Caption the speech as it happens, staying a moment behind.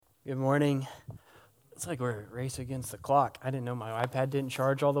Good morning. It's like we're racing against the clock. I didn't know my iPad didn't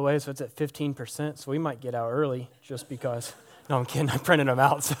charge all the way, so it's at 15%, so we might get out early just because. No, I'm kidding. I printed them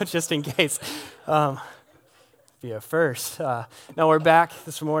out, so just in case. Be a first. No, we're back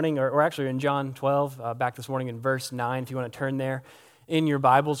this morning, or we're actually in John 12, back this morning in verse 9, if you want to turn there. In your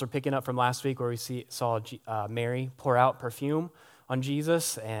Bibles, we're picking up from last week where we saw Mary pour out perfume on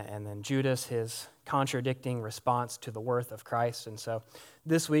Jesus, and then Judas, his contradicting response to the worth of Christ. And so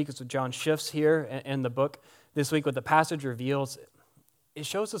this week, as John shifts here in the book, this week what the passage reveals, it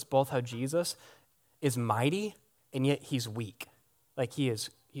shows us both how Jesus is mighty and yet he's weak. Like he's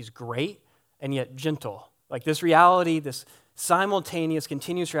great and yet gentle. Like this reality, this simultaneous,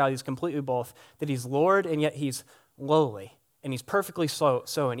 continuous reality is completely both, that he's Lord and yet he's lowly. And he's perfectly so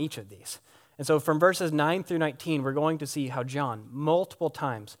in each of these. And so from verses 9 through 19, we're going to see how John multiple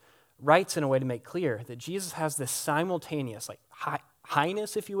times writes in a way to make clear that Jesus has this simultaneous, like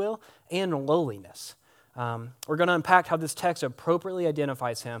highness, if you will, and lowliness. We're going to unpack how this text appropriately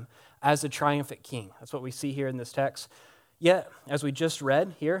identifies him as the triumphant king. That's what we see here in this text. Yet, as we just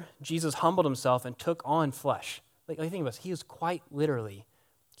read here, Jesus humbled himself and took on flesh. Like think about this, he is quite literally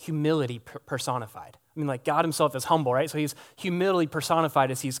humility personified. I mean, like God himself is humble, right? So he's humility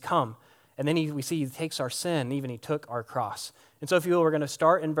personified as he's come. And then we see he takes our sin, even he took our cross. And so if you will, we're going to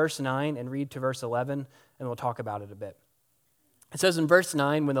start in verse 9 and read to verse 11, and we'll talk about it a bit. It says in verse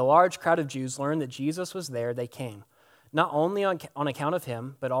 9, when the large crowd of Jews learned that Jesus was there, they came, not only on account of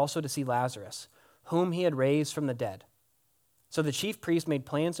him, but also to see Lazarus, whom he had raised from the dead. So the chief priest made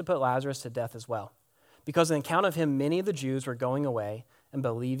plans to put Lazarus to death as well, because on account of him, many of the Jews were going away and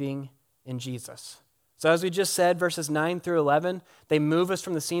believing in Jesus. So as we just said, verses 9 through 11, they move us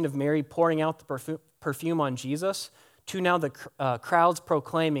from the scene of Mary pouring out the perfume on Jesus to now the crowds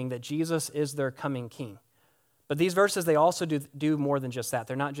proclaiming that Jesus is their coming king. But these verses, they also do more than just that.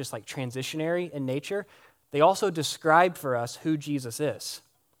 They're not just like transitionary in nature. They also describe for us who Jesus is.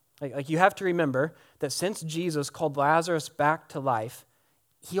 Like you have to remember that since Jesus called Lazarus back to life,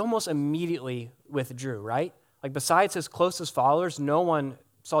 he almost immediately withdrew, right? Like besides his closest followers, no one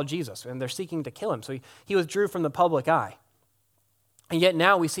saw Jesus, and they're seeking to kill him. So he withdrew from the public eye. And yet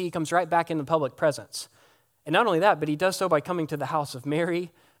now we see he comes right back into public presence. And not only that, but he does so by coming to the house of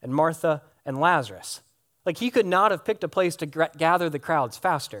Mary and Martha and Lazarus. Like he could not have picked a place to gather the crowds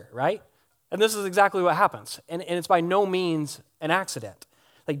faster, right? And this is exactly what happens. And it's by no means an accident.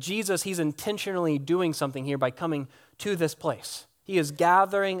 Like Jesus, he's intentionally doing something here by coming to this place. He is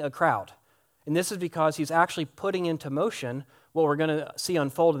gathering a crowd. And this is because he's actually putting into motion what we're going to see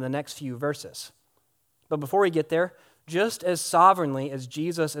unfold in the next few verses. But before we get there, just as sovereignly as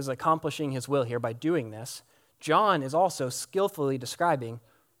Jesus is accomplishing his will here by doing this, John is also skillfully describing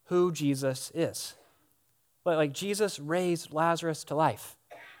who Jesus is. Like Jesus raised Lazarus to life.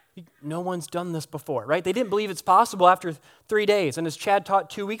 No one's done this before, right? They didn't believe it's possible after 3 days. And as Chad taught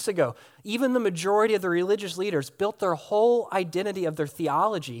 2 weeks ago, even the majority of the religious leaders built their whole identity of their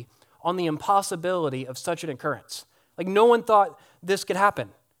theology on the impossibility of such an occurrence. Like no one thought this could happen.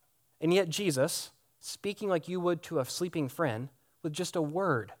 And yet Jesus, speaking like you would to a sleeping friend, with just a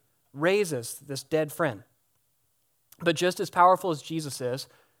word, raises this dead friend. But just as powerful as Jesus is,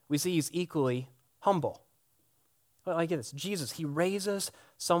 we see he's equally humble. Like this, Jesus, he raises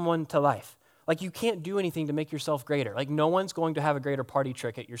someone to life. Like you can't do anything to make yourself greater. Like no one's going to have a greater party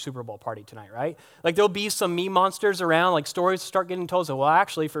trick at your Super Bowl party tonight, right? Like there'll be some meme monsters around, like stories start getting told. So, well,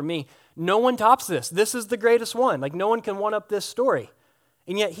 actually for me, no one tops this. This is the greatest one. Like no one can one up this story.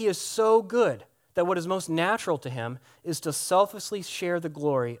 And yet he is so good that what is most natural to him is to selflessly share the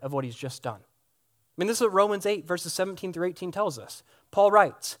glory of what he's just done. I mean, this is what Romans 8 verses 17 through 18 tells us. Paul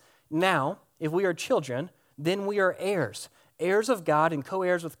writes, now, if we are children, then we are heirs, heirs of God and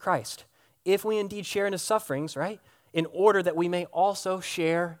co-heirs with Christ, if we indeed share in his sufferings, right, in order that we may also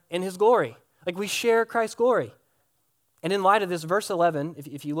share in his glory. Like we share Christ's glory. And in light of this, verse 11,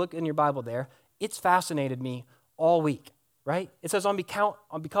 if you look in your Bible there, it's fascinated me all week, right? It says,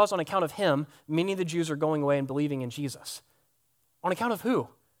 because on account of him, many of the Jews are going away and believing in Jesus. On account of who?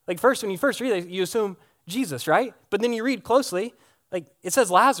 Like first, when you first read it, you assume Jesus, right? But then you read closely, like it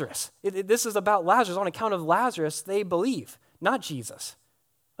says Lazarus. This is about Lazarus. On account of Lazarus, they believe, not Jesus.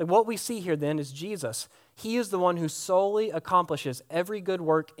 Like what we see here then is Jesus. He is the one who solely accomplishes every good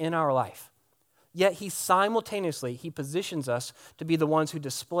work in our life. Yet he simultaneously, he positions us to be the ones who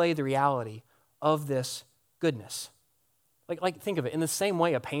display the reality of this goodness. Like think of it. In the same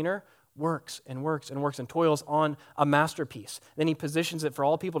way, a painter works and works and works and toils on a masterpiece. Then he positions it for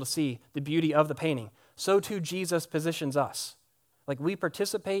all people to see the beauty of the painting. So too Jesus positions us. Like we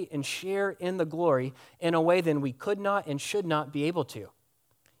participate and share in the glory in a way that we could not and should not be able to.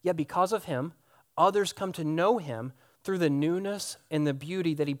 Yet because of him, others come to know him through the newness and the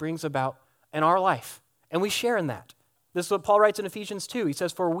beauty that he brings about in our life. And we share in that. This is what Paul writes in Ephesians 2. He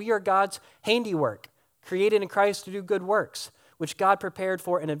says, "For we are God's handiwork, created in Christ to do good works, which God prepared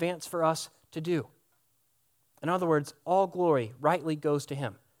for in advance for us to do." In other words, all glory rightly goes to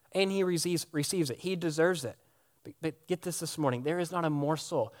him, and he receives it. He deserves it. But get this morning. There is not a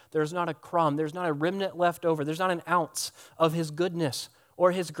morsel. There is not a crumb. There's not a remnant left over. There's not an ounce of his goodness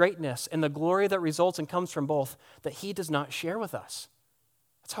or his greatness and the glory that results and comes from both that he does not share with us.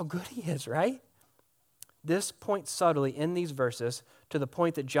 That's how good he is, right? This points subtly in these verses to the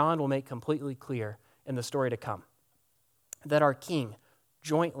point that John will make completely clear in the story to come, that our King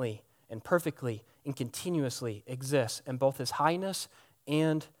jointly and perfectly and continuously exists in both his highness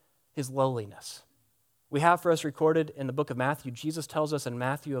and his lowliness. We have for us recorded in the book of Matthew, Jesus tells us in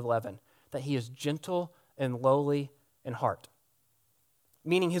Matthew 11 that he is gentle and lowly in heart,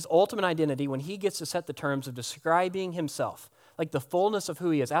 meaning his ultimate identity when he gets to set the terms of describing himself, like the fullness of who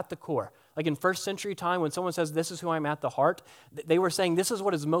he is at the core. Like in first century time, when someone says, "This is who I'm at the heart," they were saying, "This is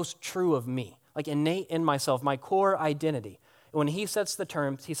what is most true of me," like innate in myself, my core identity. And when he sets the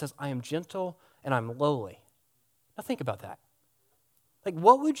terms, he says, "I am gentle and I'm lowly." Now think about that. Like,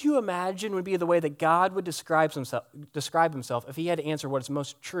 what would you imagine would be the way that God would describe himself if he had to answer what is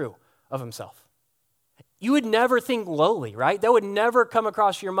most true of himself? You would never think lowly, right? That would never come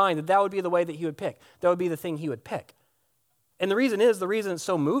across your mind that would be the way that he would pick. That would be the thing he would pick. And the reason it's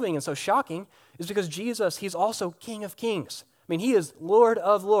so moving and so shocking is because Jesus, he's also King of Kings. I mean, he is Lord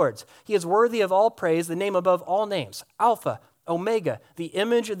of Lords. He is worthy of all praise, the name above all names, Alpha, Omega, the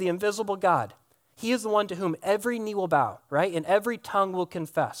image of the invisible God. He is the one to whom every knee will bow, right? And every tongue will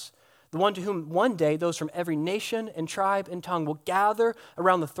confess. The one to whom one day those from every nation and tribe and tongue will gather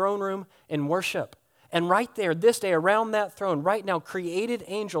around the throne room and worship. And right there, this day, around that throne, right now, created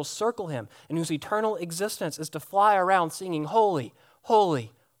angels circle him, and whose eternal existence is to fly around singing, "Holy,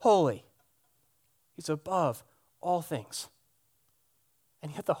 holy, holy." He's above all things.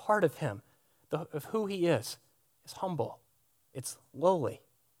 And yet the heart of him, of who he is humble. It's lowly.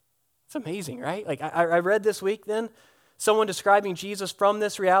 It's amazing, right? Like I read this week then, someone describing Jesus from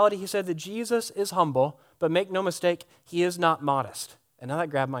this reality, he said that Jesus is humble, but make no mistake, he is not modest. And now that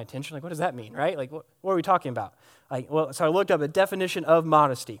grabbed my attention. Like, what does that mean, right? Like, what are we talking about? So I looked up a definition of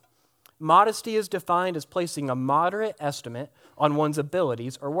modesty. Modesty is defined as placing a moderate estimate on one's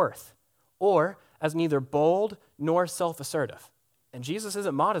abilities or worth, or as neither bold nor self-assertive. And Jesus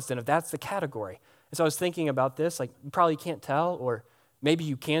isn't modest then if that's the category. And so I was thinking about this, like, you probably can't tell, or maybe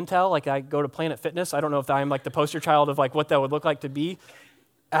you can tell, like I go to Planet Fitness. I don't know if I'm like the poster child of like what that would look like to be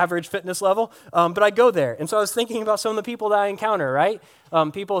average fitness level, but I go there. And so I was thinking about some of the people that I encounter, right?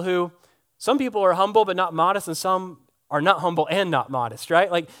 Some people are humble but not modest, and some are not humble and not modest, right?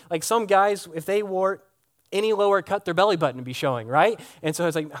 Like some guys, if they wore any lower cut, their belly button would be showing, right? And so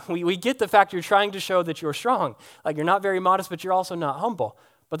it's like, we get the fact you're trying to show that you're strong. Like you're not very modest, but you're also not humble.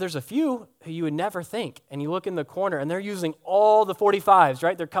 But there's a few who you would never think, and you look in the corner, and they're using all the 45s,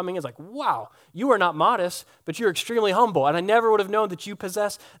 right? They're coming in, it's like, wow, you are not modest, but you're extremely humble, and I never would have known that you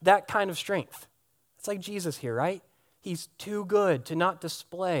possess that kind of strength. It's like Jesus here, right? He's too good to not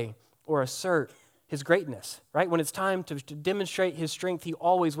display or assert his greatness, right? When it's time to demonstrate his strength, he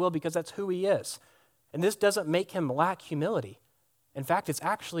always will, because that's who he is. And this doesn't make him lack humility. In fact, it's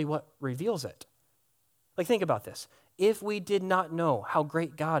actually what reveals it. Like, think about this. If we did not know how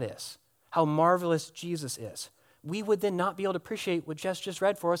great God is, how marvelous Jesus is, we would then not be able to appreciate what Jess just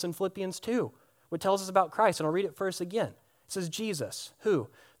read for us in Philippians 2, what tells us about Christ. And I'll read it first again. It says, Jesus, who,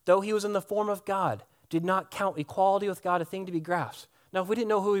 though he was in the form of God, did not count equality with God a thing to be grasped. Now, if we didn't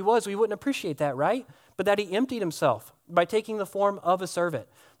know who he was, we wouldn't appreciate that, right? But that he emptied himself by taking the form of a servant,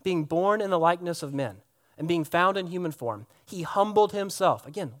 being born in the likeness of men, and being found in human form. He humbled himself,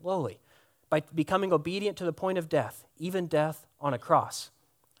 again, lowly, by becoming obedient to the point of death, even death on a cross.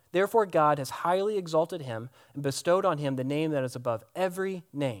 Therefore, God has highly exalted him and bestowed on him the name that is above every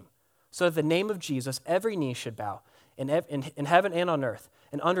name, so that the name of Jesus every knee should bow, in heaven and on earth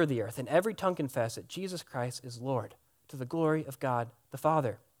and under the earth, and every tongue confess that Jesus Christ is Lord, to the glory of God the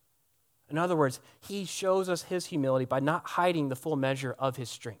Father. In other words, he shows us his humility by not hiding the full measure of his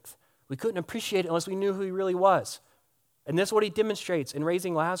strength. We couldn't appreciate it unless we knew who he really was. And this is what he demonstrates in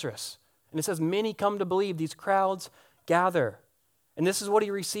raising Lazarus. And it says, many come to believe, these crowds gather. And this is what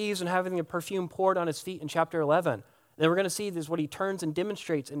he receives in having the perfume poured on his feet in chapter 11. And then we're going to see this, what he turns and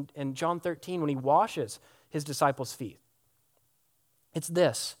demonstrates in John 13 when he washes his disciples' feet.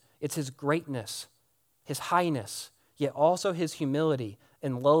 It's his greatness, his highness, yet also his humility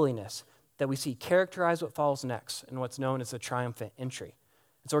and lowliness that we see characterize what follows next in what's known as the triumphant entry.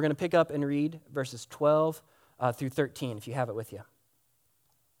 So we're going to pick up and read verses 12 through 13, if you have it with you.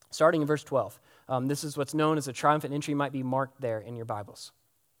 Starting in verse 12. This is what's known as a triumphant entry, might be marked there in your Bibles.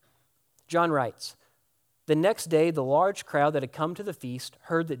 John writes, "The next day, the large crowd that had come to the feast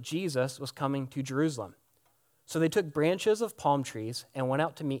heard that Jesus was coming to Jerusalem. So they took branches of palm trees and went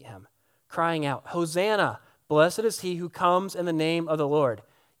out to meet him, crying out, 'Hosanna! Blessed is he who comes in the name of the Lord,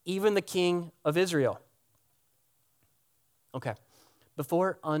 even the King of Israel.'" Okay,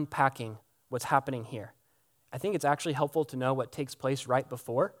 before unpacking what's happening here, I think it's actually helpful to know what takes place right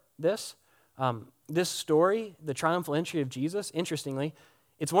before this. This story, the triumphal entry of Jesus, interestingly,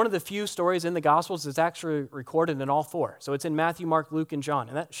 it's one of the few stories in the Gospels that's actually recorded in all four. So it's in Matthew, Mark, Luke, and John,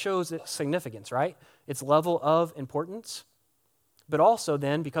 and that shows its significance, right? Its level of importance. But also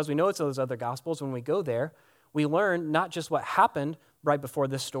then, because we know it's those other Gospels, when we go there, we learn not just what happened right before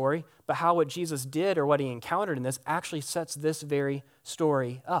this story, but how what Jesus did or what he encountered in this actually sets this very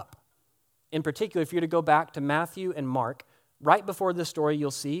story up. In particular, if you're to go back to Matthew and Mark, right before this story you'll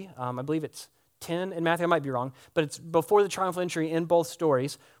see, I believe it's 10 in Matthew, I might be wrong, but it's before the triumphal entry in both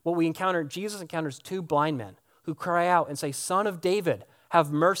stories, what we encounter, Jesus encounters two blind men who cry out and say, "Son of David,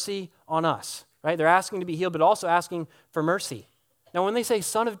 have mercy on us." Right? They're asking to be healed, but also asking for mercy. Now, when they say,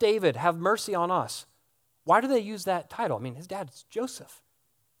 "Son of David, have mercy on us," why do they use that title? I mean, his dad's Joseph.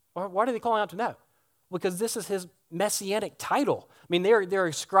 Why are they calling out to that? Because this is his messianic title. I mean, they're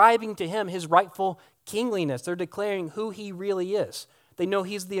ascribing to him his rightful kingliness. They're declaring who he really is. They know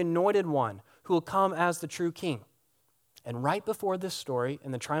he's the anointed one who will come as the true king. And right before this story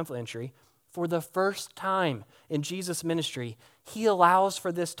in the triumphal entry, for the first time in Jesus' ministry, he allows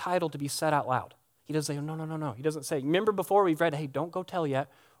for this title to be said out loud. He doesn't say, no. He doesn't say, remember before we've read, hey, don't go tell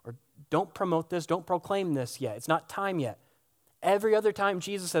yet, or don't promote this, don't proclaim this yet. It's not time yet. Every other time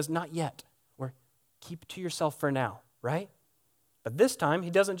Jesus says, not yet, or keep it to yourself for now, right? But this time, he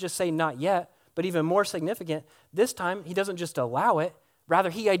doesn't just say not yet, but even more significant, this time he doesn't just allow it,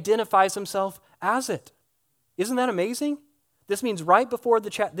 rather he identifies himself as it. Isn't that amazing? This means right before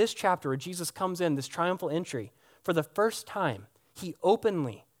this chapter where Jesus comes in, this triumphal entry, for the first time, he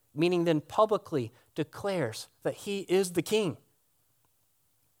openly, meaning then publicly, declares that he is the king.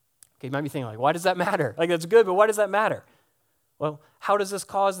 Okay, you might be thinking, like, why does that matter? Like, that's good, but why does that matter? Well, how does this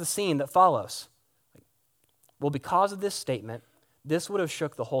cause the scene that follows? Well, because of this statement, this would have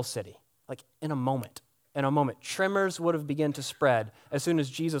shook the whole city, like in a moment. In a moment, tremors would have begun to spread as soon as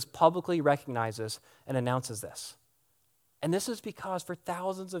Jesus publicly recognizes and announces this. And this is because for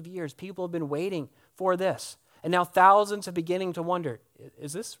thousands of years, people have been waiting for this. And now thousands are beginning to wonder,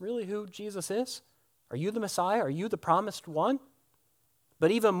 is this really who Jesus is? Are you the Messiah? Are you the promised one?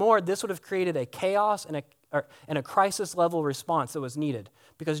 But even more, this would have created a chaos and a crisis-level response that was needed.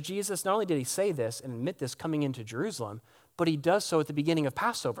 Because Jesus, not only did he say this and admit this coming into Jerusalem, but he does so at the beginning of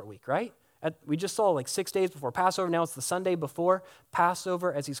Passover week, right? We just saw like 6 days before Passover. Now it's the Sunday before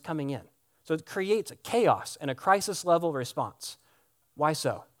Passover as he's coming in. So it creates a chaos and a crisis-level response. Why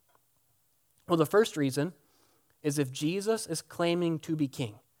so? Well, the first reason is if Jesus is claiming to be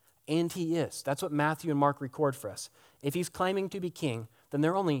king, and he is. That's what Matthew and Mark record for us. If he's claiming to be king, then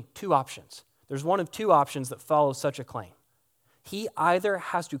there are only two options. There's one of two options that follows such a claim. He either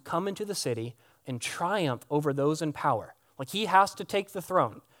has to come into the city and triumph over those in power. Like he has to take the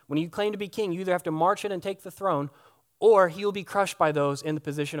throne. When you claim to be king, you either have to march in and take the throne, or he will be crushed by those in the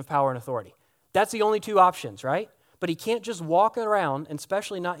position of power and authority. That's the only two options, right? But he can't just walk around, and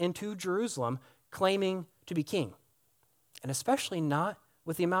especially not into Jerusalem, claiming to be king. And especially not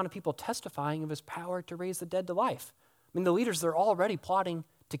with the amount of people testifying of his power to raise the dead to life. I mean, the leaders, they're already plotting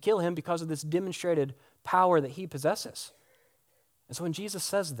to kill him because of this demonstrated power that he possesses. And so when Jesus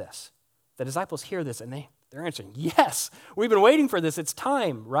says this, the disciples hear this and they're answering, yes, we've been waiting for this. It's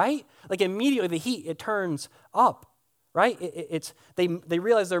time, right? Like immediately the heat, it turns up, right? They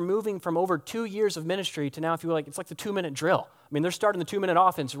realize they're moving from over 2 years of ministry to now, if you will, it's like the 2-minute drill. I mean, they're starting the 2-minute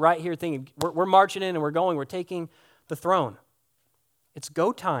offense right here thinking, we're marching in and we're taking the throne. It's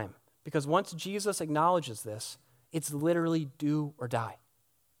go time, because once Jesus acknowledges this, it's literally do or die.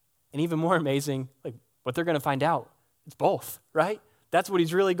 And even more amazing, like what they're going to find out, it's both, right? That's what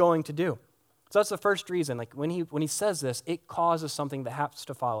he's really going to do. So that's the first reason. Like when he says this, it causes something that has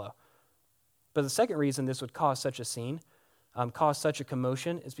to follow. But the second reason this would cause such a scene, cause such a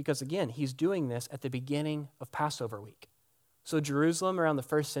commotion, is because, again, he's doing this at the beginning of Passover week. So Jerusalem around the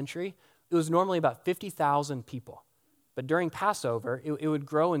first century, it was normally about 50,000 people. But during Passover, it would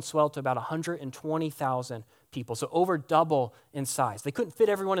grow and swell to about 120,000 people, so over double in size. They couldn't fit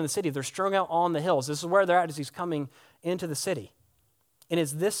everyone in the city. They're strung out on the hills. This is where they're at as he's coming into the city. And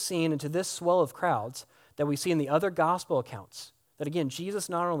it's this scene and to this swell of crowds that we see in the other gospel accounts that, again, Jesus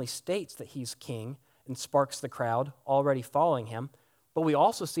not only states that he's king and sparks the crowd already following him, but we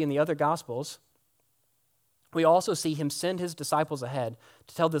also see in the other Gospels, we also see him send his disciples ahead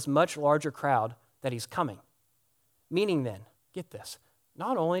to tell this much larger crowd that he's coming. Meaning then, get this,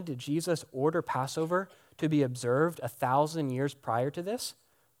 not only did Jesus order Passover to be observed 1,000 years prior to this,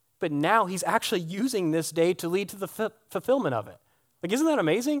 but now he's actually using this day to lead to the fulfillment of it. Like, isn't that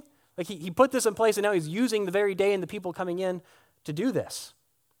amazing? Like, he put this in place, and now he's using the very day and the people coming in to do this.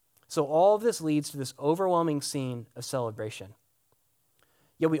 So all of this leads to this overwhelming scene of celebration.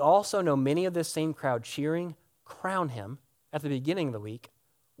 Yet we also know many of this same crowd cheering, crown him at the beginning of the week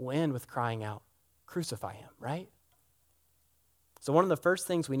will end with crying out, crucify him, right? So one of the first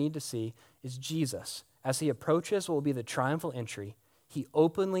things we need to see is Jesus. As he approaches what will be the triumphal entry, he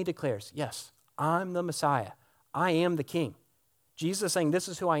openly declares, yes, I'm the Messiah. I am the king. Jesus is saying, this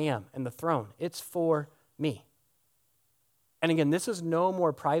is who I am, and the throne, it's for me. And again, this is no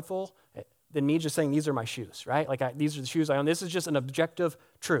more prideful than me just saying, these are my shoes, right? Like, these are the shoes I own. This is just an objective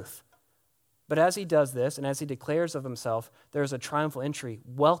truth. But as he does this, and as he declares of himself, there's a triumphal entry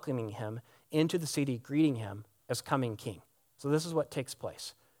welcoming him into the city, greeting him as coming king. So this is what takes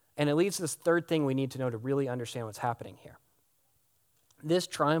place. And it leads to this third thing we need to know to really understand what's happening here. This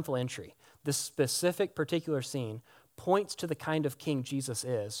triumphal entry, this specific particular scene, points to the kind of king Jesus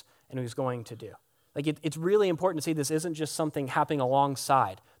is and who he's going to do. Like, it's really important to see this isn't just something happening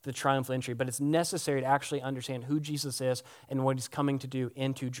alongside the triumphal entry, but it's necessary to actually understand who Jesus is and what he's coming to do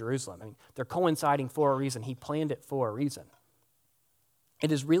into Jerusalem. I mean, they're coinciding for a reason. He planned it for a reason.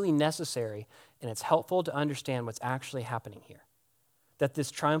 It is really necessary, and it's helpful to understand what's actually happening here. That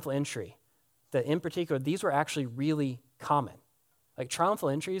this triumphal entry, that in particular, these were actually really common. Like, triumphal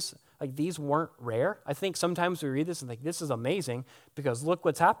entries, like, these weren't rare. I think sometimes we read this and think, this is amazing because look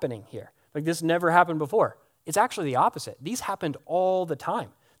what's happening here. Like, this never happened before. It's actually the opposite. These happened all the time.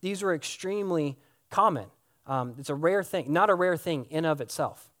 These were extremely common. It's a rare thing, not a rare thing in of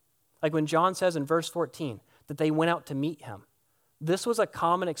itself. Like when John says in verse 14 that they went out to meet him, this was a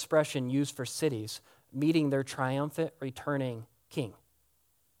common expression used for cities meeting their triumphant returning king.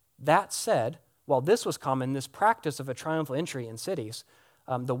 That said, while this was common, this practice of a triumphal entry in cities,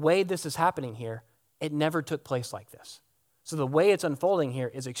 the way this is happening here, it never took place like this. So the way it's unfolding here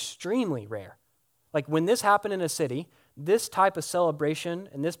is extremely rare. Like when this happened in a city, this type of celebration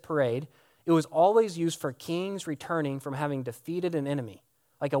and this parade, it was always used for kings returning from having defeated an enemy,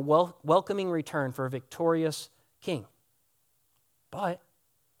 like a welcoming return for a victorious king. But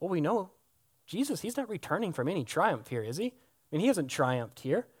what we know, Jesus, he's not returning from any triumph here, is he? I mean, he hasn't triumphed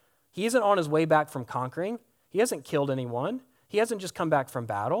here. He isn't on his way back from conquering. He hasn't killed anyone. He hasn't just come back from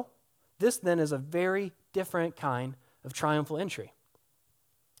battle. This then is a very different kind of triumphal entry.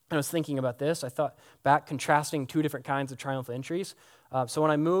 I was thinking about this. I thought back contrasting two different kinds of triumphal entries. So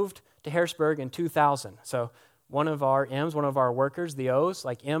when I moved to Harrisburg in 2000, so one of our M's, one of our workers, the O's,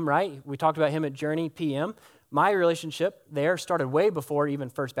 like M, right? We talked about him at Journey PM. My relationship there started way before even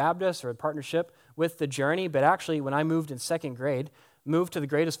First Baptist or a partnership with the Journey, but actually when I moved in second grade, moved to the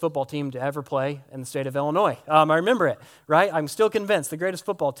greatest football team to ever play in the state of Illinois. I remember it, right? I'm still convinced, the greatest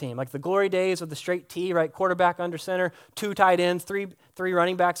football team, like the glory days of the straight T, right? Quarterback under center, 2 tight ends, three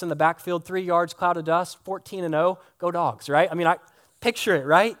running backs in the backfield, 3 yards, cloud of dust, 14-0, go Dogs, right? I mean, I picture it,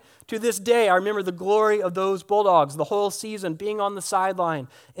 right? To this day, I remember the glory of those Bulldogs, the whole season, being on the sideline,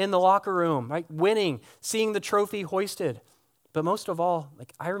 in the locker room, right? Winning, seeing the trophy hoisted. But most of all,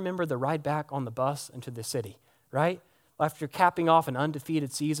 like I remember the ride back on the bus into the city, right? After capping off an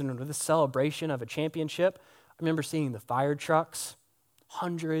undefeated season with a celebration of a championship, I remember seeing the fire trucks,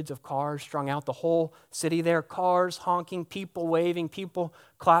 hundreds of cars strung out the whole city there, cars honking, people waving, people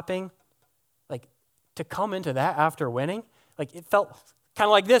clapping. Like, to come into that after winning, like it felt kind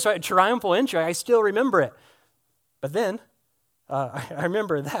of like this, right? A triumphal entry. I still remember it. But then, I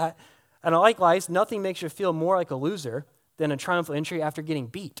remember that. And likewise, nothing makes you feel more like a loser than a triumphal entry after getting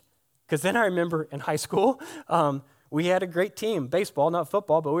beat. Because then I remember in high school, we had a great team, baseball, not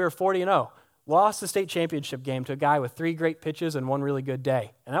football, but we were 40-0. Lost the state championship game to a guy with 3 great pitches and 1 really good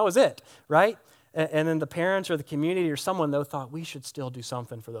day. And that was it, right? And then the parents or the community or someone, though, thought we should still do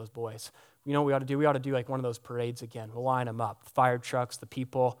something for those boys. You know what we ought to do? We ought to do like one of those parades again. We'll line them up, the fire trucks, the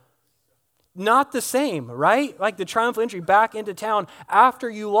people. Not the same, right? Like the triumphal entry back into town after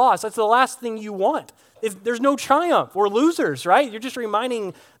you lost. That's the last thing you want. There's no triumph. We're losers, right? You're just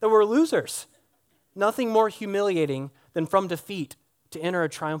reminding that we're losers. Nothing more humiliating than from defeat to enter a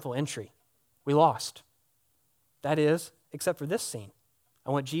triumphal entry. We lost. That is, except for this scene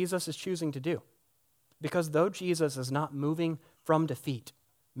and what Jesus is choosing to do. Because though Jesus is not moving from defeat,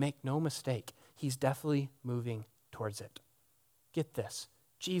 make no mistake, he's definitely moving towards it. get this,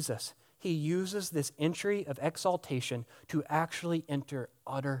 Jesus, he uses this entry of exaltation to actually enter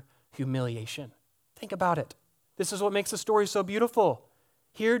utter humiliation. Think about it. This is what makes the story so beautiful.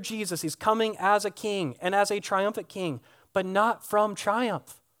 Here Jesus, he's coming as a king and as a triumphant king, but not from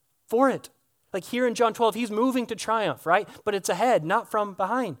triumph, for it. Like here in John 12, he's moving to triumph, right? But it's ahead, not from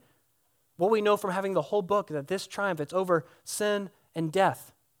behind. What we know from having the whole book, that this triumph, it's over sin and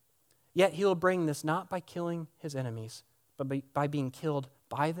death. Yet he'll bring this not by killing his enemies, but by being killed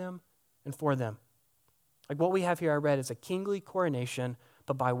by them and for them. Like what we have here I read is a kingly coronation,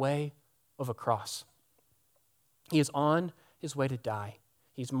 but by way of a cross. He is on his way to die.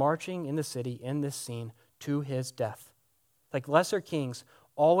 He's marching in the city in this scene to his death. Like lesser kings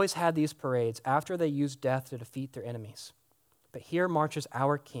always had these parades after they used death to defeat their enemies. But here marches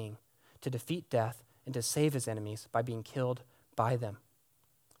our king to defeat death and to save his enemies by being killed by them.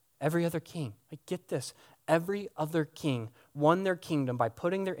 Every other king, like get this, every other king won their kingdom by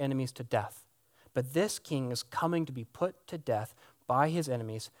putting their enemies to death. But this king is coming to be put to death by his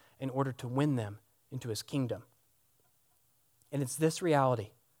enemies in order to win them into his kingdom. And it's this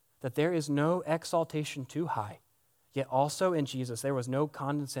reality that there is no exaltation too high, yet also in Jesus there was no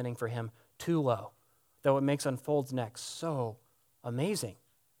condescending for him too low, though it makes unfolds next so amazing.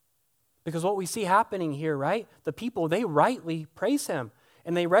 Because what we see happening here, right? The people, they rightly praise him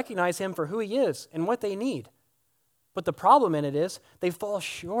and they recognize him for who he is and what they need. But the problem in it is they fall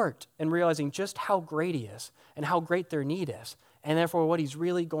short in realizing just how great he is and how great their need is, and therefore what he's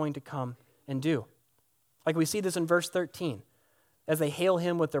really going to come and do. Like we see this in verse 13, as they hail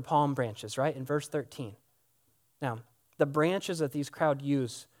him with their palm branches, right? In verse 13. Now, the branches that these crowd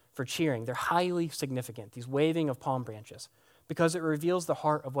use for cheering, they're highly significant, these waving of palm branches, because it reveals the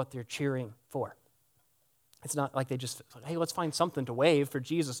heart of what they're cheering for. It's not like they just, hey, let's find something to wave for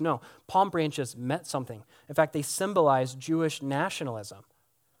Jesus. No, palm branches meant something. In fact, they symbolize Jewish nationalism.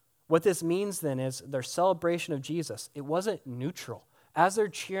 What this means then is their celebration of Jesus, it wasn't neutral. As they're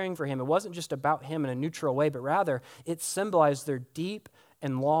cheering for him, it wasn't just about him in a neutral way, but rather it symbolized their deep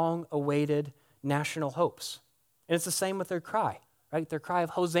and long-awaited national hopes. And it's the same with their cry, right? Their cry of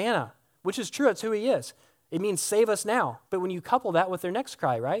Hosanna, which is true, it's who he is. It means save us now. But when you couple that with their next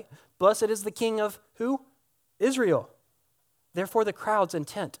cry, right? Blessed is the King of who? Israel. Therefore, the crowd's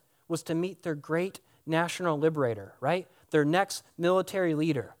intent was to meet their great national liberator, right? Their next military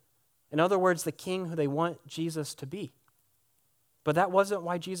leader. In other words, the king who they want Jesus to be. But that wasn't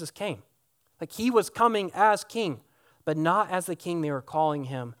why Jesus came. Like he was coming as king, but not as the king they were calling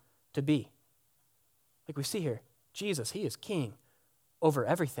him to be. Like we see here, Jesus, he is king over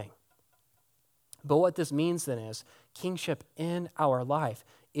everything. But what this means then is kingship in our life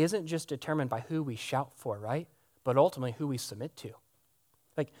isn't just determined by who we shout for, right? But ultimately who we submit to.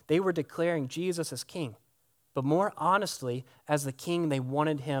 Like they were declaring Jesus as king, but more honestly as the king they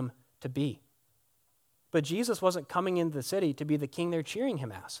wanted him to be. But Jesus wasn't coming into the city to be the king they're cheering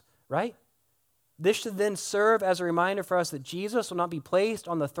him as, right? This should then serve as a reminder for us that Jesus will not be placed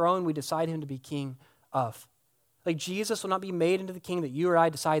on the throne we decide him to be king of. Like Jesus will not be made into the king that you or I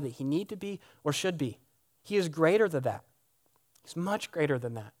decide that he need to be or should be. He is greater than that. He's much greater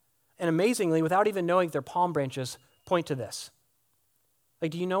than that. And amazingly, without even knowing, their palm branches point to this.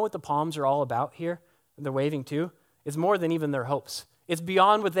 Like, do you know what the palms are all about here? They're waving to? It's more than even their hopes. It's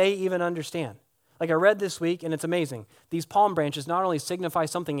beyond what they even understand. Like I read this week, and it's amazing. These palm branches not only signify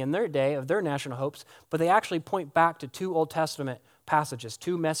something in their day of their national hopes, but they actually point back to two Old Testament passages,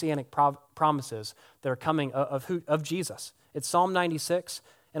 two messianic promises that are coming of Jesus. It's Psalm 96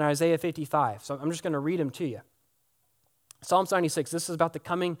 and Isaiah 55. So I'm just going to read them to you. Psalm 96, this is about the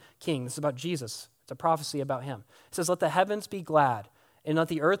coming king. This is about Jesus. It's a prophecy about him. It says, let the heavens be glad, and let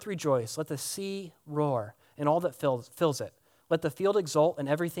the earth rejoice. Let the sea roar, and all that fills it. Let the field exult, and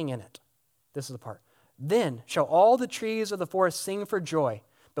everything in it. This is the part. Then shall all the trees of the forest sing for joy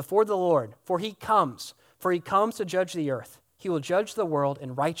before the Lord, for he comes to judge the earth. He will judge the world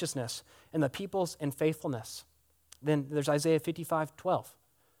in righteousness and the peoples in faithfulness. Then there's Isaiah 55:12.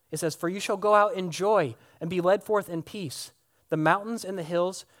 It says, for you shall go out in joy and be led forth in peace. The mountains and the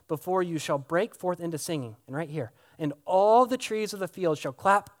hills before you shall break forth into singing. And right here, and all the trees of the field shall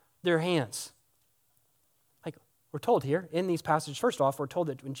clap their hands. Like we're told here in these passages, first off, we're told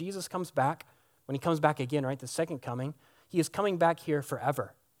that when Jesus comes back, when he comes back again, right, the second coming, he is coming back here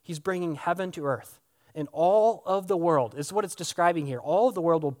forever. He's bringing heaven to earth. And all of the world, is what it's describing here, all of the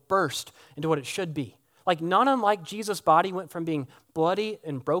world will burst into what it should be. Like not unlike Jesus' body went from being bloody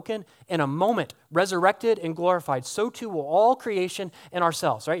and broken in a moment, resurrected and glorified, so too will all creation and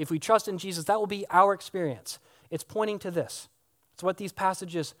ourselves, right? If we trust in Jesus, that will be our experience. It's pointing to this. It's what these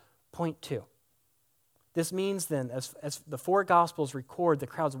passages point to. This means then, as the four Gospels record the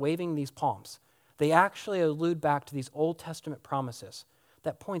crowds waving these palms, they actually allude back to these Old Testament promises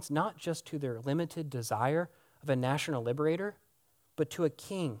that points not just to their limited desire of a national liberator, but to a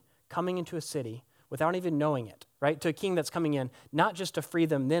king coming into a city without even knowing it, right? To a king that's coming in not just to free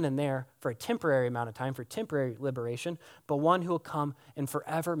them then and there for a temporary amount of time, for temporary liberation, but one who will come and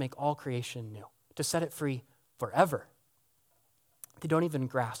forever make all creation new, to set it free forever. They don't even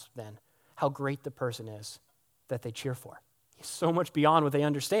grasp then how great the person is that they cheer for. He's so much beyond what they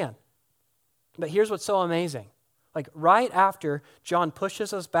understand. But here's what's so amazing. Like right after John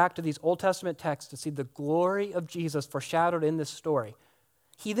pushes us back to these Old Testament texts to see the glory of Jesus foreshadowed in this story,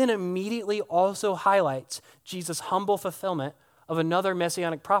 he then immediately also highlights Jesus' humble fulfillment of another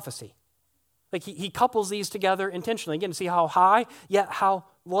messianic prophecy. Like he couples these together intentionally. Again, to see how high, yet how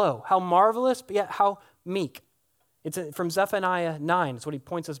low, how marvelous, but yet how meek. It's from Zephaniah 9, it's what he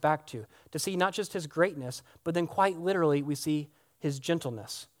points us back to see not just his greatness, but then quite literally we see his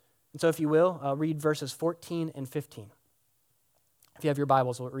gentleness. And so if you will, read verses 14 and 15. If you have your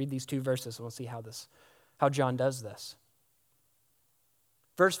Bibles, we'll read these two verses and we'll see how John does this.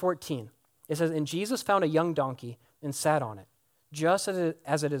 Verse 14, it says, "And Jesus found a young donkey and sat on it, just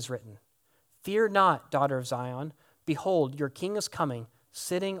as it is written, 'Fear not, daughter of Zion, behold, your king is coming,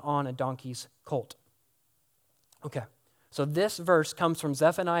 sitting on a donkey's colt.'" Okay, so this verse comes from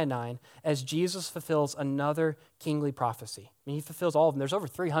Zephaniah 9 as Jesus fulfills another kingly prophecy. I mean, he fulfills all of them. There's over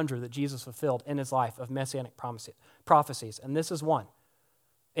 300 that Jesus fulfilled in his life of messianic prophecies, and this is one.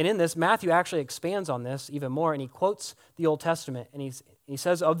 And in this, Matthew actually expands on this even more, and he quotes the Old Testament, and he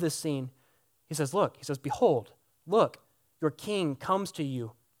says of this scene, he says, "Behold, look, your king comes to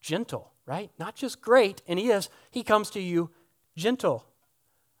you gentle," right? Not just great, and he comes to you gentle.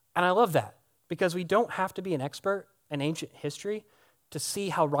 And I love that. Because we don't have to be an expert in ancient history to see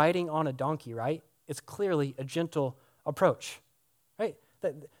how riding on a donkey, right, is clearly a gentle approach, right?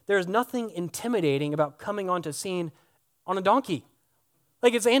 There's nothing intimidating about coming onto scene on a donkey.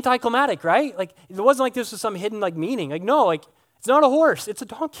 Like, it's anticlimactic, right? Like, it wasn't like this was some hidden, meaning. Like, no, it's not a horse, it's a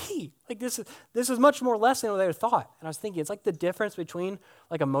donkey. Like, this is much more less than what they thought. And I was thinking, it's like the difference between,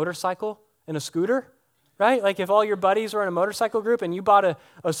 a motorcycle and a scooter, right? Like if all your buddies were in a motorcycle group and you bought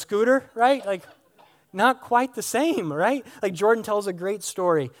a scooter, right? Like not quite the same, right? Like Jordan tells a great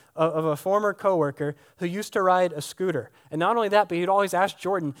story of a former coworker who used to ride a scooter. And not only that, but he'd always ask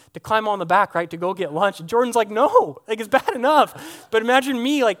Jordan to climb on the back, right, to go get lunch. And Jordan's like, no, it's bad enough. But imagine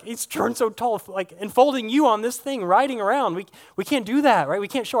me, it's Jordan so tall, enfolding you on this thing, riding around. We can't do that, right? We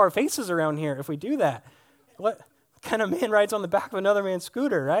can't show our faces around here if we do that. What kind of man rides on the back of another man's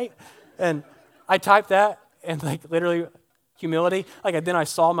scooter, right? And I typed that and literally humility. Then I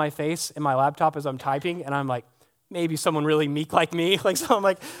saw my face in my laptop as I'm typing and I'm like, maybe someone really meek like me. So I'm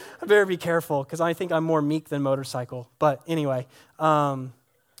like, I better be careful because I think I'm more meek than motorcycle. But anyway,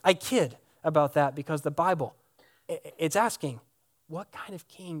 I kid about that because the Bible, it's asking, what kind of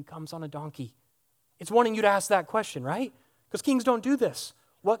king comes on a donkey? It's wanting you to ask that question, right? Because kings don't do this.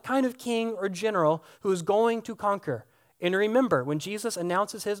 What kind of king or general who is going to conquer? And remember, when Jesus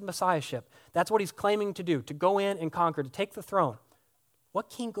announces his messiahship, that's what he's claiming to do, to go in and conquer, to take the throne. What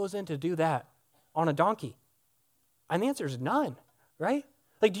king goes in to do that on a donkey? And the answer is none, right?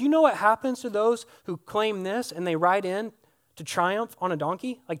 Do you know what happens to those who claim this and they ride in to triumph on a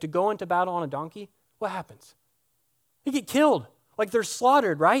donkey, to go into battle on a donkey? What happens? They get killed. They're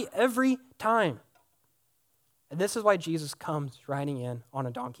slaughtered, right? Every time. And this is why Jesus comes riding in on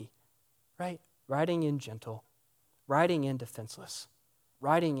a donkey, right? Riding in gentle. Riding in defenseless,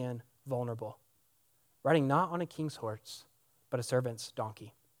 riding in vulnerable, riding not on a king's horse, but a servant's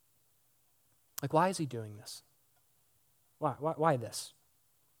donkey. Why is he doing this? Why this?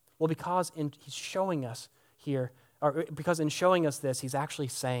 Well, because he's showing us here, or because in showing us this, he's actually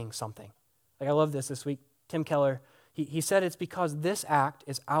saying something. I love this week. Tim Keller, he said it's because this act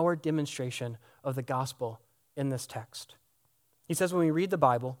is our demonstration of the gospel in this text. He says when we read the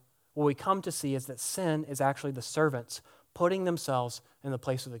Bible, what we come to see is that sin is actually the servants putting themselves in the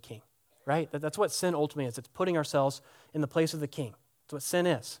place of the king, right? That's what sin ultimately is. It's putting ourselves in the place of the king. That's what sin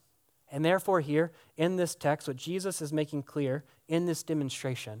is. And therefore here, in this text, what Jesus is making clear in this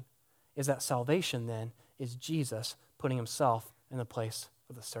demonstration is that salvation then is Jesus putting himself in the place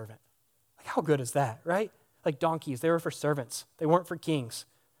of the servant. How good is that, right? Donkeys, they were for servants. They weren't for kings.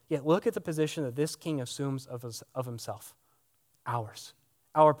 Yet look at the position that this king assumes of himself. Ours.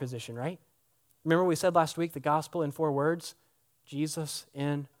 Our position, right? Remember we said last week, the gospel in 4 words? Jesus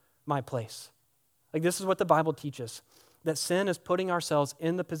in my place. This is what the Bible teaches, that sin is putting ourselves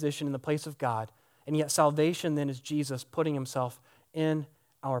in the position, in the place of God, and yet salvation then is Jesus putting himself in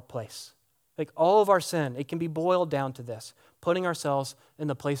our place. Like all of our sin, it can be boiled down to this, putting ourselves in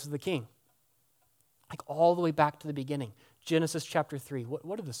the place of the king. Like all the way back to the beginning. Genesis chapter 3,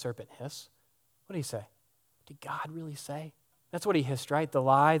 what did the serpent hiss? What did he say? Did God really say? That's what he hissed, right? The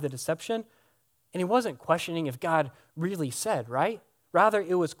lie, the deception. And he wasn't questioning if God really said, right? Rather,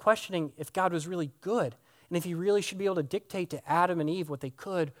 it was questioning if God was really good and if he really should be able to dictate to Adam and Eve what they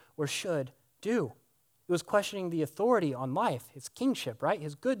could or should do. It was questioning the authority on life, his kingship, right?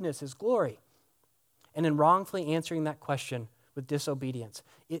 His goodness, his glory. And in wrongfully answering that question with disobedience,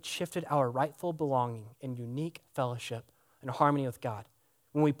 it shifted our rightful belonging and unique fellowship and harmony with God.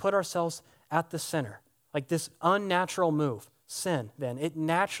 When we put ourselves at the center, like this unnatural move, sin, then, it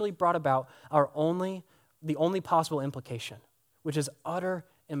naturally brought about the only possible implication, which is utter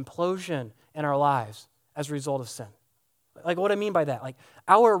implosion in our lives as a result of sin. Like what I mean by that, like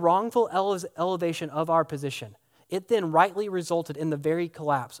our wrongful elevation of our position, it then rightly resulted in the very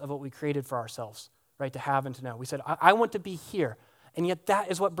collapse of what we created for ourselves, right, to have and to know. We said, I want to be here, and yet that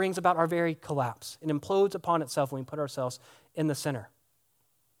is what brings about our very collapse. It implodes upon itself when we put ourselves in the center.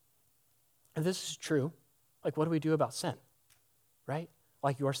 If this is true, like what do we do about sin, right?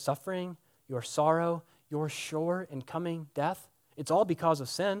 Like your suffering, your sorrow, your sure and coming death, it's all because of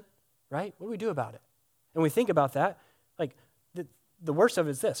sin, right? What do we do about it? And we think about that, like the worst of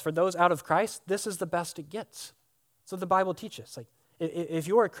it is this. For those out of Christ, this is the best it gets. So the Bible teaches, like if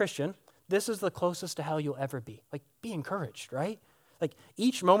you're a Christian, this is the closest to hell you'll ever be. Like be encouraged, right? Like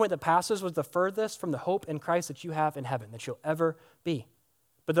each moment that passes was the furthest from the hope in Christ that you have in heaven, that you'll ever be.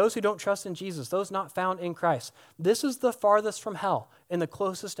 But those who don't trust in Jesus, those not found in Christ, this is the farthest from hell and the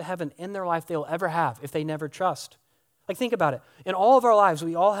closest to heaven in their life they'll ever have if they never trust. Like think about it. In all of our lives,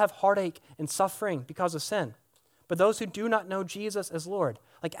 we all have heartache and suffering because of sin. But those who do not know Jesus as Lord,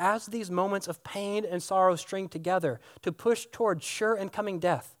 like as these moments of pain and sorrow string together to push toward sure and coming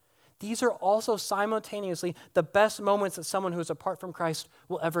death, these are also simultaneously the best moments that someone who is apart from Christ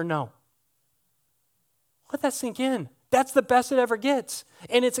will ever know. Let that sink in. That's the best it ever gets.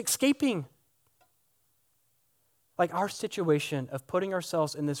 And it's escaping. Like our situation of putting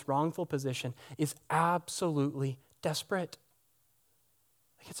ourselves in this wrongful position is absolutely desperate.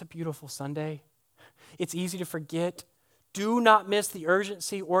 Like it's a beautiful Sunday. It's easy to forget. Do not miss the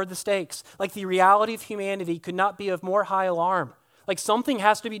urgency or the stakes. Like the reality of humanity could not be of more high alarm. Like something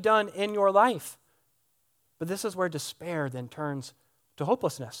has to be done in your life. But this is where despair then turns to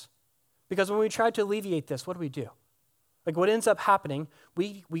hopelessness. Because when we try to alleviate this, what do? Like what ends up happening,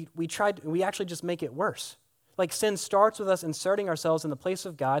 we actually just make it worse. Like sin starts with us inserting ourselves in the place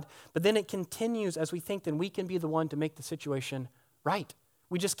of God, but then it continues as we think that we can be the one to make the situation right.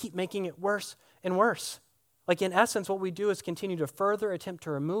 We just keep making it worse and worse. Like in essence, what we do is continue to further attempt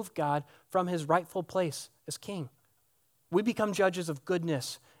to remove God from his rightful place as king. We become judges of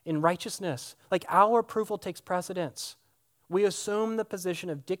goodness and righteousness. Like our approval takes precedence. We assume the position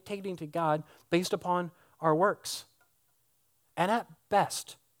of dictating to God based upon our works. And at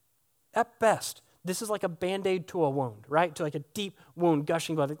best, this is like a Band-Aid to a wound, right? To like a deep wound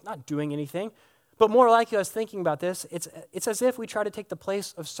gushing blood. It's not doing anything. But more likely, I was thinking about this, it's as if we try to take the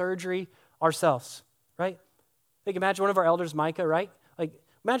place of surgery ourselves, right? Like imagine one of our elders, Micah, right? Like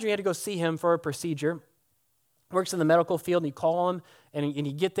imagine you had to go see him for a procedure. Works in the medical field, and you call him, and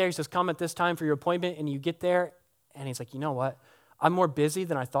you get there. He says, come at this time for your appointment, and you get there, and he's like, you know what? I'm more busy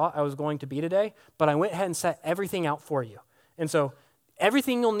than I thought I was going to be today, but I went ahead and set everything out for you. And so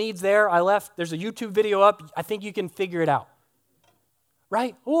everything you'll need's there. I left. There's a YouTube video up. I think you can figure it out.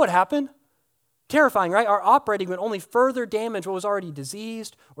 Right? Well, what happened? Terrifying, right? Our operating would only further damage what was already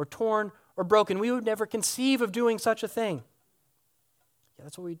diseased or torn or broken. We would never conceive of doing such a thing. Yeah,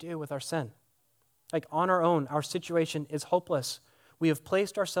 that's what we do with our sin. Like on our own, our situation is hopeless. We have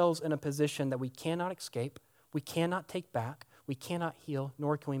placed ourselves in a position that we cannot escape, we cannot take back, we cannot heal,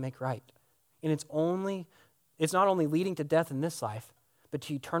 nor can we make right. And it's not only leading to death in this life, but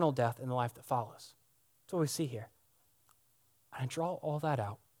to eternal death in the life that follows. That's what we see here. I draw all that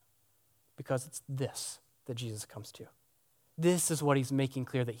out because it's this that Jesus comes to. This is what he's making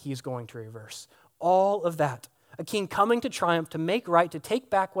clear that he's going to reverse. All of that. A king coming to triumph, to make right, to take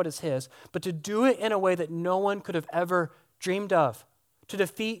back what is his, but to do it in a way that no one could have ever dreamed of. To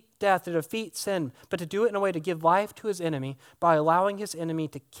defeat death, to defeat sin, but to do it in a way to give life to his enemy by allowing his enemy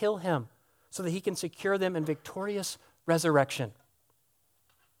to kill him so that he can secure them in victorious resurrection.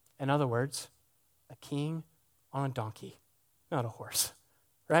 In other words, a king on a donkey, not a horse,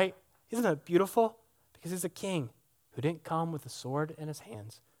 right? Isn't that beautiful? Because he's a king who didn't come with a sword in his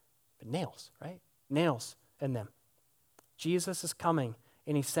hands, but nails, right? Nails in them. Jesus is coming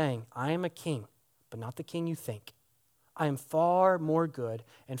and he's saying, I am a king, but not the king you think. I am far more good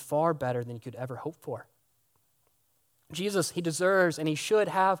and far better than you could ever hope for. Jesus, he deserves and he should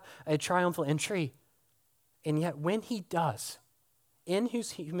have a triumphal entry. And yet when he does, in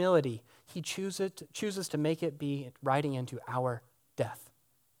his humility, he chooses to make it be riding into our death.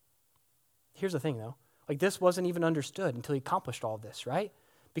 Here's the thing, though. Like, this wasn't even understood until he accomplished all this, right?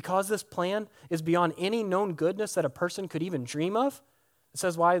 Because this plan is beyond any known goodness that a person could even dream of. It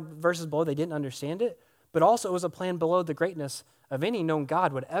says why verses below they didn't understand it, but also it was a plan below the greatness of any known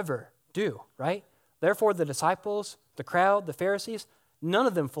God would ever do, right? Therefore, the disciples, the crowd, the Pharisees, none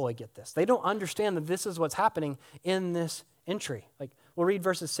of them fully get this. They don't understand that this is what's happening in this entry. Like, we'll read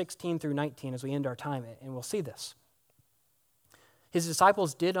verses 16 through 19 as we end our time, and we'll see this. His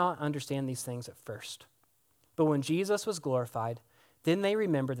disciples did not understand these things at first. But when Jesus was glorified, then they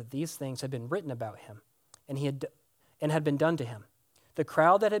remembered that these things had been written about him and had been done to him. The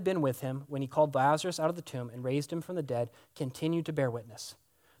crowd that had been with him when he called Lazarus out of the tomb and raised him from the dead continued to bear witness.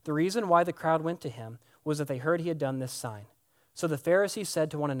 The reason why the crowd went to him was that they heard he had done this sign. So the Pharisees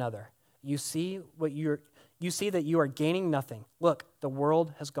said to one another, You see that you are gaining nothing. Look, the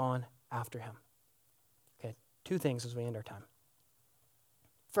world has gone after him. Okay, two things as we end our time.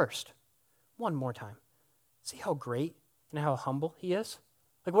 First, one more time. See how great and how humble he is?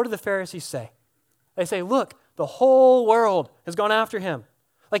 Like, what do the Pharisees say? They say, look, the whole world has gone after him.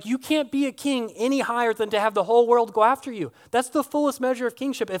 Like, you can't be a king any higher than to have the whole world go after you. That's the fullest measure of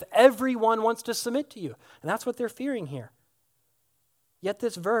kingship if everyone wants to submit to you. And that's what they're fearing here. Yet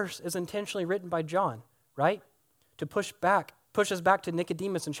this verse is intentionally written by John, right? To push us back to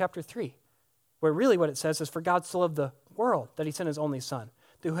Nicodemus in chapter 3, where really what it says is, for God so loved the world that he sent his only son,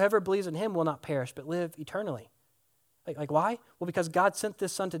 that whoever believes in him will not perish, but live eternally. Like why? Well, because God sent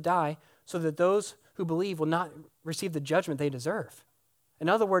this son to die so that those who believe will not receive the judgment they deserve. In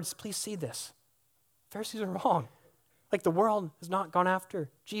other words, please see this. Pharisees are wrong. Like, the world has not gone after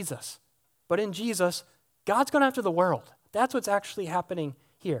Jesus. But in Jesus, God's gone after the world. That's what's actually happening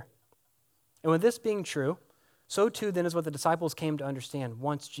here. And with this being true, so too then is what the disciples came to understand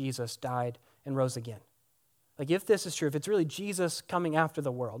once Jesus died and rose again. Like, if this is true, if it's really Jesus coming after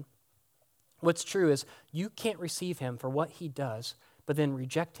the world, what's true is you can't receive him for what he does, but then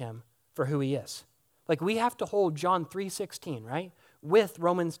reject him for who he is. Like, we have to hold John 3:16, right, with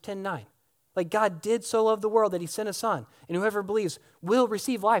Romans 10:9. Like, God did so love the world that he sent a son, and whoever believes will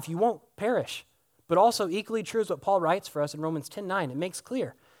receive life. You won't perish. But also equally true is what Paul writes for us in Romans 10:9. It makes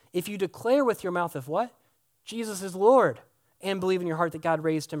clear, if you declare with your mouth of what? Jesus is Lord, and believe in your heart that God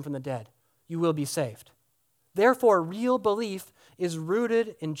raised him from the dead, you will be saved. Therefore, real belief is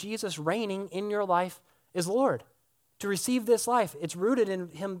rooted in Jesus reigning in your life as Lord. To receive this life, it's rooted in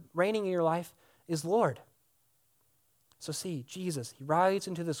him reigning in your life as Lord. So see, Jesus, he rides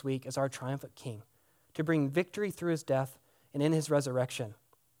into this week as our triumphant king to bring victory through his death and in his resurrection.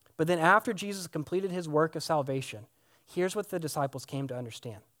 But then after Jesus completed his work of salvation, here's what the disciples came to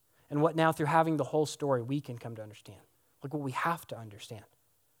understand, and what now through having the whole story we can come to understand, like what we have to understand.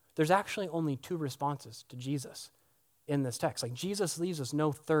 There's actually only two responses to Jesus in this text. Like, Jesus leaves us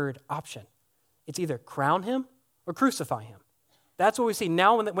no third option. It's either crown him or crucify him. That's what we see.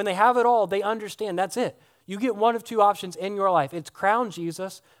 Now when they have it all, they understand that's it. You get one of two options in your life. It's crown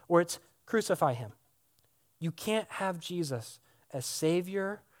Jesus or it's crucify him. You can't have Jesus as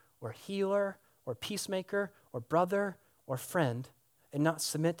Savior or healer or peacemaker or brother or friend and not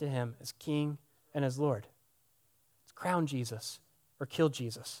submit to him as King and as Lord. It's crown Jesus or kill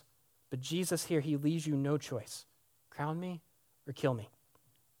Jesus. But Jesus here, he leaves you no choice. Crown me or kill me.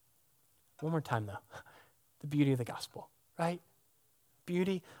 One more time, though. The beauty of the gospel, right?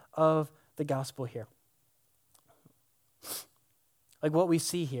 Beauty of the gospel here. Like, what we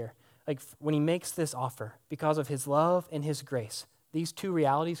see here, like when he makes this offer, because of his love and his grace, these two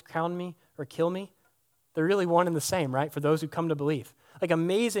realities, crown me or kill me, they're really one and the same, right? For those who come to believe. Like,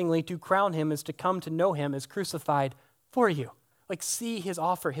 amazingly, to crown him is to come to know him as crucified for you. Like, see his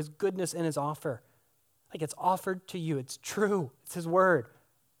offer, his goodness in his offer. Like, it's offered to you. It's true. It's his word.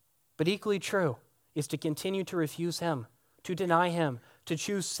 But equally true is to continue to refuse him, to deny him, to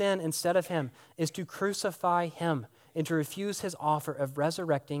choose sin instead of him, is to crucify him and to refuse his offer of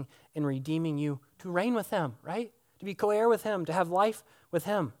resurrecting and redeeming you to reign with him, right? To be co-heir with him, to have life with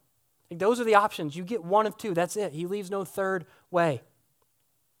him. Like, those are the options. You get one of two. That's it. He leaves no third way.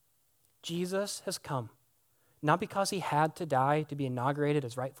 Jesus has come, not because he had to die to be inaugurated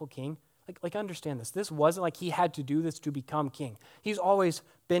as rightful king. Like understand this. This wasn't like he had to do this to become king. He's always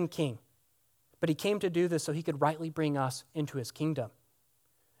been king. But he came to do this so he could rightly bring us into his kingdom.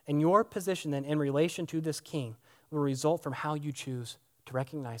 And your position then in relation to this king will result from how you choose to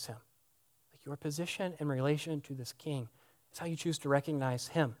recognize him. Like, your position in relation to this king is how you choose to recognize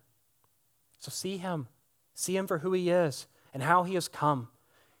him. So see him for who he is and how he has come.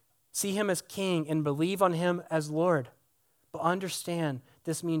 See him as king and believe on him as Lord. But understand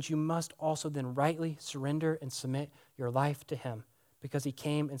this means you must also then rightly surrender and submit your life to him because he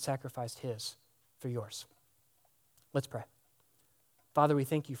came and sacrificed his for yours. Let's pray. Father, we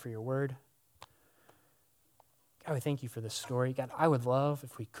thank you for your word. God, we thank you for this story. God, I would love,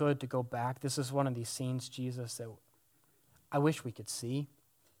 if we could, to go back. This is one of these scenes, Jesus, that I wish we could see.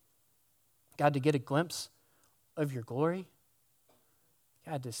 God, to get a glimpse of your glory.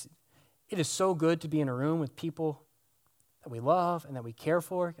 God, it is so good to be in a room with people that we love and that we care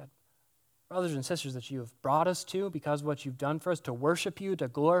for. God, brothers and sisters that you have brought us to because of what you've done for us, to worship you, to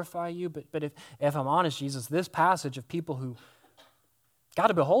glorify you. But if I'm honest, Jesus, this passage of people who got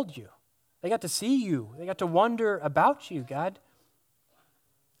to behold you, they got to see you, they got to wonder about you, God.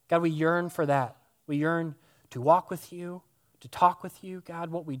 God, we yearn for that. We yearn to walk with you, to talk with you. God,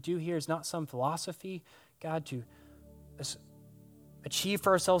 what we do here is not some philosophy, God, to achieve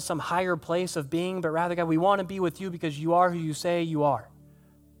for ourselves some higher place of being, but rather, God, we want to be with you because you are who you say you are.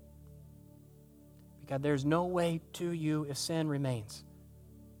 God, there's no way to you if sin remains.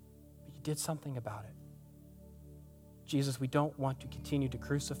 But you did something about it. Jesus, we don't want to continue to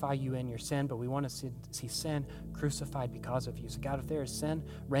crucify you in your sin, but we want to see sin crucified because of you. So God, if there is sin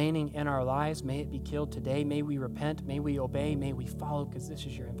reigning in our lives, may it be killed today. May we repent, may we obey, may we follow, because this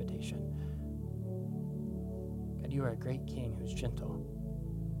is your invitation. God, you are a great king who's gentle.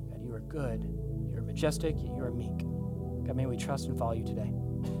 God, you are good. You are majestic, yet you are meek. God, may we trust and follow you today.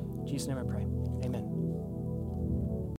 In Jesus' name I pray. Amen.